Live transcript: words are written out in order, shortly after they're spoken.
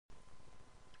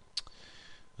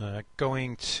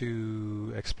Going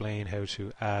to explain how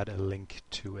to add a link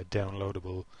to a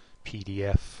downloadable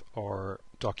PDF or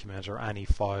document or any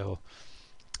file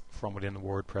from within the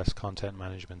WordPress content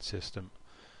management system.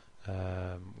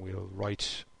 We'll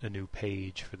write a new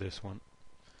page for this one.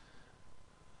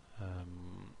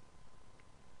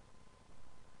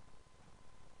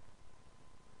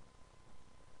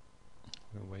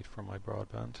 We'll wait for my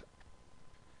broadband.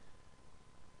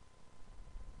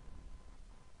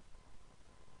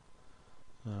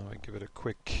 I give it a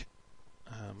quick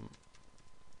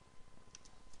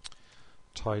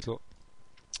title.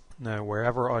 Now,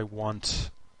 wherever I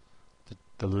want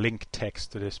the link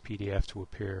text to this PDF to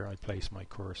appear, I place my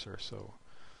cursor. So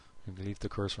I'm going to leave the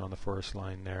cursor on the first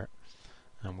line there,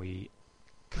 and we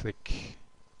click.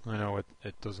 I know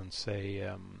it doesn't say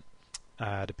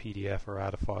add a PDF or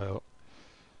add a file.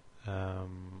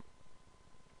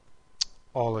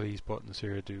 All of these buttons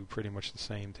here do pretty much the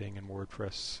same thing in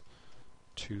WordPress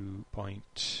 2.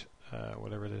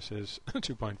 Whatever this is,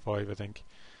 2.5 I think.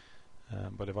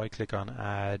 But if I click on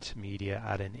add media,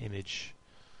 add an image,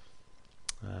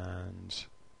 and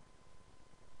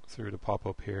through the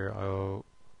pop-up here I'll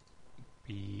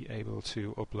be able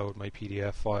to upload my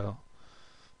PDF file.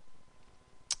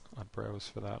 I browse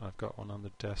for that. I've got one on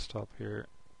the desktop here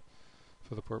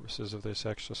for the purposes of this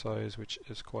exercise, which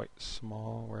is quite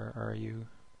small. Where are you?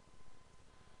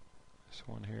 This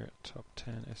one here, top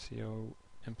 10 SEO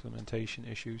implementation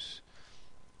issues.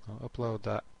 I'll upload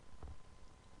that.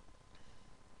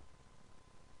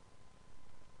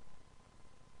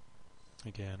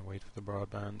 Again, wait for the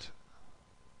broadband.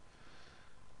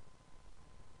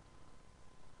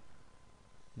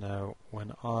 Now,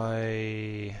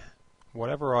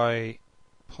 whatever I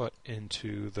put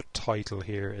into the title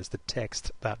here is the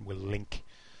text that will link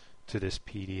to this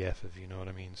PDF, if you know what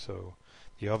I mean. So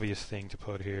the obvious thing to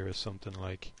put here is something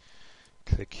like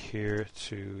click here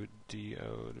to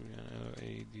download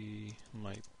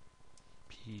my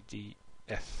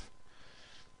PDF.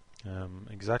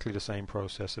 Exactly the same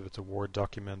process if it's a Word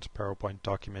document, PowerPoint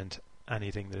document,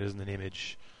 anything that isn't an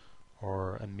image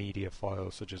or a media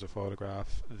file such as a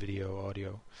photograph, video,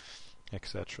 audio,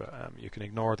 etc. You can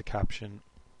ignore the caption.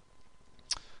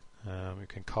 You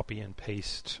can copy and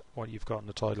paste what you've got in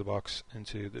the title box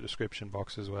into the description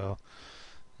box as well.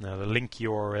 Now the link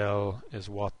URL is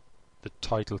what the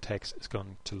title text is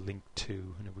going to link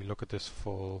to, and if we look at this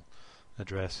full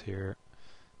address here,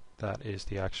 that is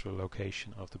the actual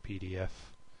location of the PDF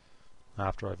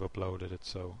after I've uploaded it.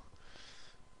 So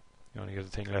the only other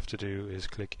thing left to do is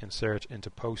click insert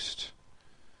into post,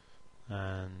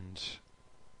 and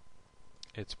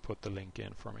it's put the link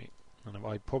in for me. And if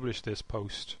I publish this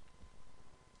post,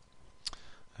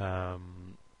 the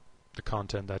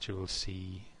content that you will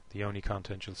see, the only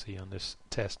content you'll see on this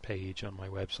test page on my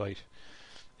website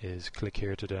is click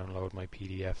here to download my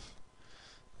PDF.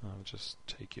 I'll just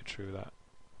take you through that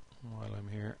while I'm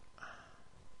here.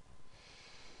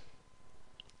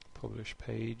 Publish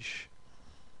page.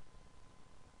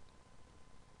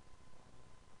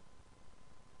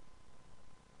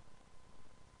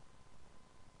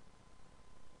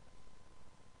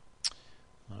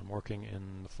 I'm working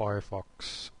in the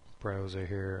Firefox browser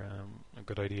here. A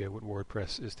good idea with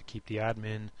WordPress is to keep the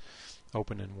admin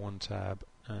open in one tab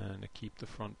and to keep the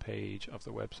front page of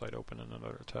the website open in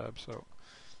another tab. So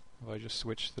if I just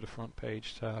switch to the front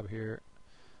page tab here,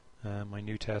 my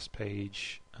new test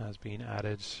page has been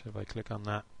added. If I click on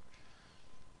that,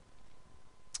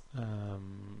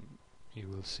 you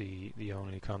will see the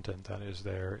only content that is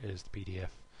there is the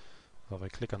PDF. So if I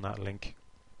click on that link,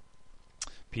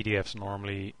 PDFs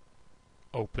normally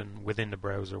open within the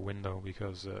browser window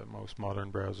because most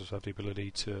modern browsers have the ability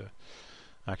to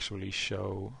actually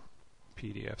show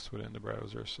PDFs within the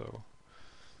browser. So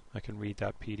I can read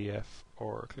that PDF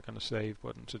or click on the save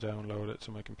button to download it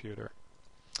to my computer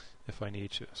if I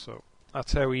need to. So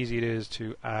that's how easy it is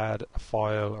to add a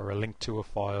file or a link to a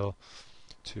file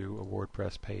to a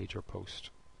WordPress page or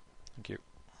post. Thank you.